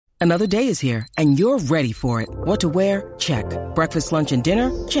Another day is here, and you're ready for it. What to wear? Check. Breakfast, lunch, and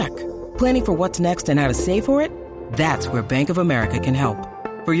dinner? Check. Planning for what's next and how to save for it? That's where Bank of America can help.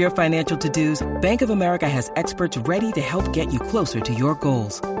 For your financial to-dos, Bank of America has experts ready to help get you closer to your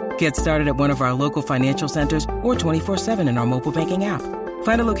goals. Get started at one of our local financial centers or 24/7 in our mobile banking app.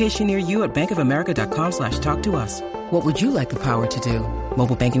 Find a location near you at bankofamerica.com/talktous. What would you like the power to do?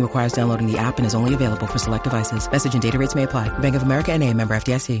 Mobile banking requires downloading the app and is only available for select devices. Message and data rates may apply. Bank of America N.A., member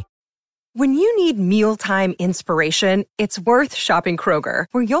FDIC. When you need mealtime inspiration, it's worth shopping Kroger,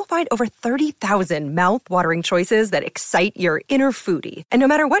 where you'll find over 30,000 mouth-watering choices that excite your inner foodie. And no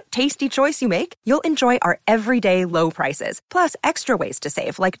matter what tasty choice you make, you'll enjoy our everyday low prices, plus extra ways to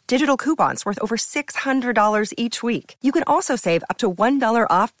save, like digital coupons worth over $600 each week. You can also save up to $1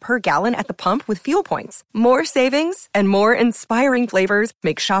 off per gallon at the pump with fuel points. More savings and more inspiring flavors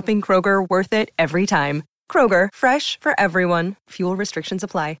make shopping Kroger worth it every time. Kroger, fresh for everyone. Fuel restrictions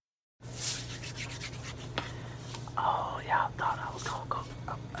apply. Oh, y'all thought I was gonna go.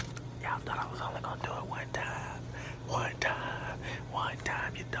 Y'all thought I was only gonna do it one time. One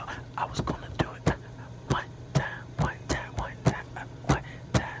time, you know. I was gonna do it one time.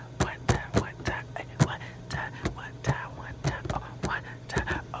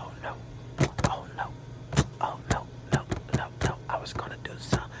 Oh no. I was gonna do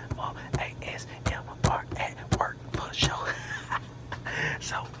some more ASMR at work for sure.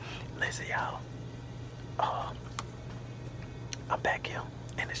 So, listen, y'all. I'm back here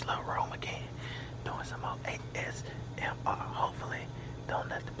in this little room again, doing some more ASMR. Hopefully, don't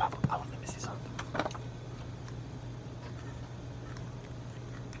let the pop up. Oh, let me see something.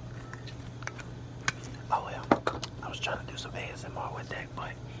 Oh well, I was trying to do some ASMR with that,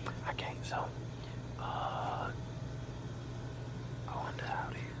 but I can't. So, I wonder how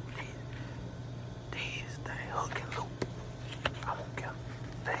these they hook and loop. I won't count.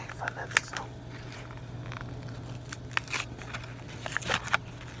 They ain't for nothing. So.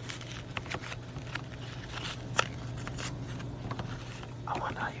 I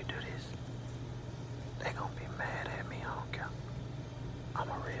wonder how you do this. They gonna be mad at me, I don't care. I'm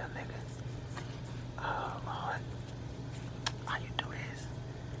a real nigga. Oh Lord. How you do this?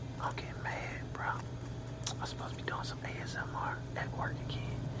 I'm getting mad, bro. I'm supposed to be doing some ASMR at work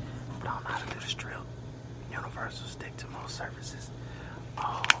again. But I don't know how to do the strip. Universal stick to most services.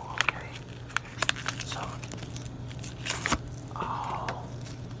 Oh, okay. So, I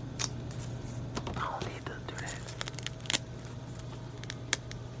don't need to do that.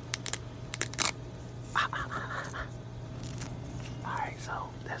 Alright, so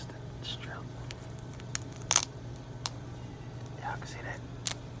that's the strip. Y'all can see that.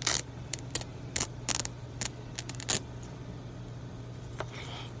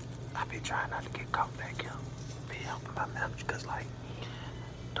 I be trying not to get caught back here. Be helping my manager, cause like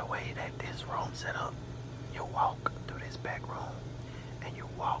the way that this room set up, you walk through this back room and you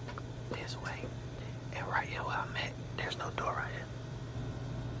walk this way, and right here where I'm at, there's no door right here.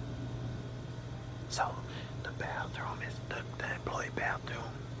 So the bathroom is the employee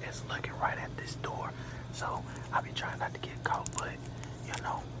bathroom is looking right at this door. So I be trying not to get caught, but you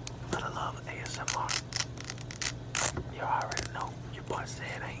know, for the love of ASMR, you already know. Your boy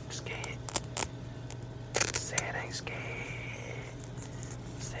said ain't scared. Said ain't scared.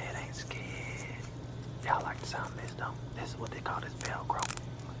 Said ain't scared. Y'all like the sound of this though? This is what they call this Velcro.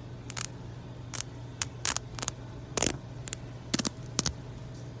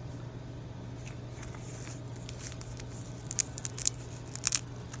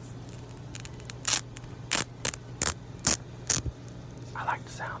 I like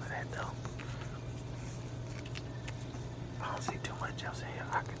the sound of that though. I don't see too much else in here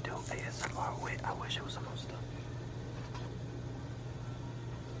I could do ASMR with. I wish it was some more stuff.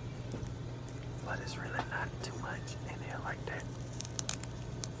 But it's really not too much in here like that.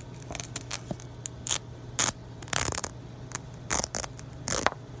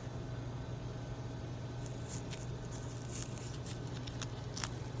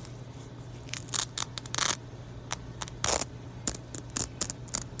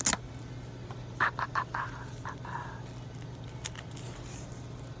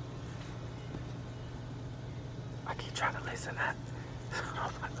 I keep trying to listen. I don't know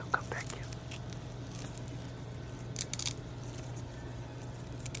if I'm gonna come back here.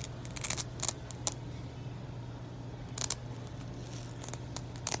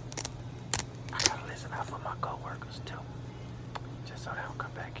 I gotta listen out for my co-workers too, just so they don't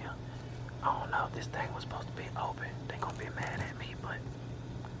come back here. I don't know if this thing was supposed to be open. They gonna be mad at me, but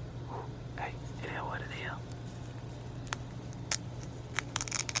hey, it is what it is.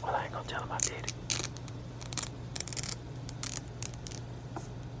 Well, I ain't gonna tell them I did it.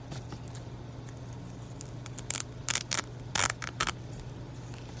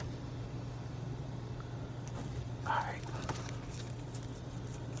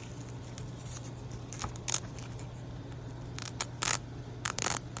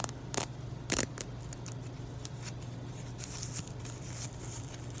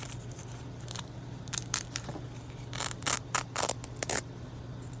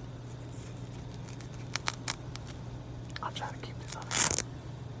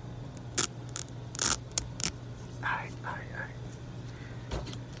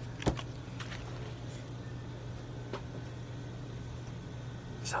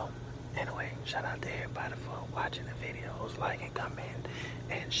 Shout out to everybody for watching the videos, liking, commenting,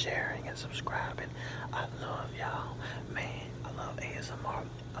 and sharing and subscribing. I love y'all. Man, I love ASMR.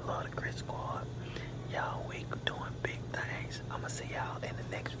 I love the Grit Squad. Y'all, we doing big things. I'ma see y'all in the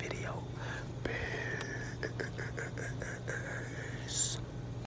next video. Peace.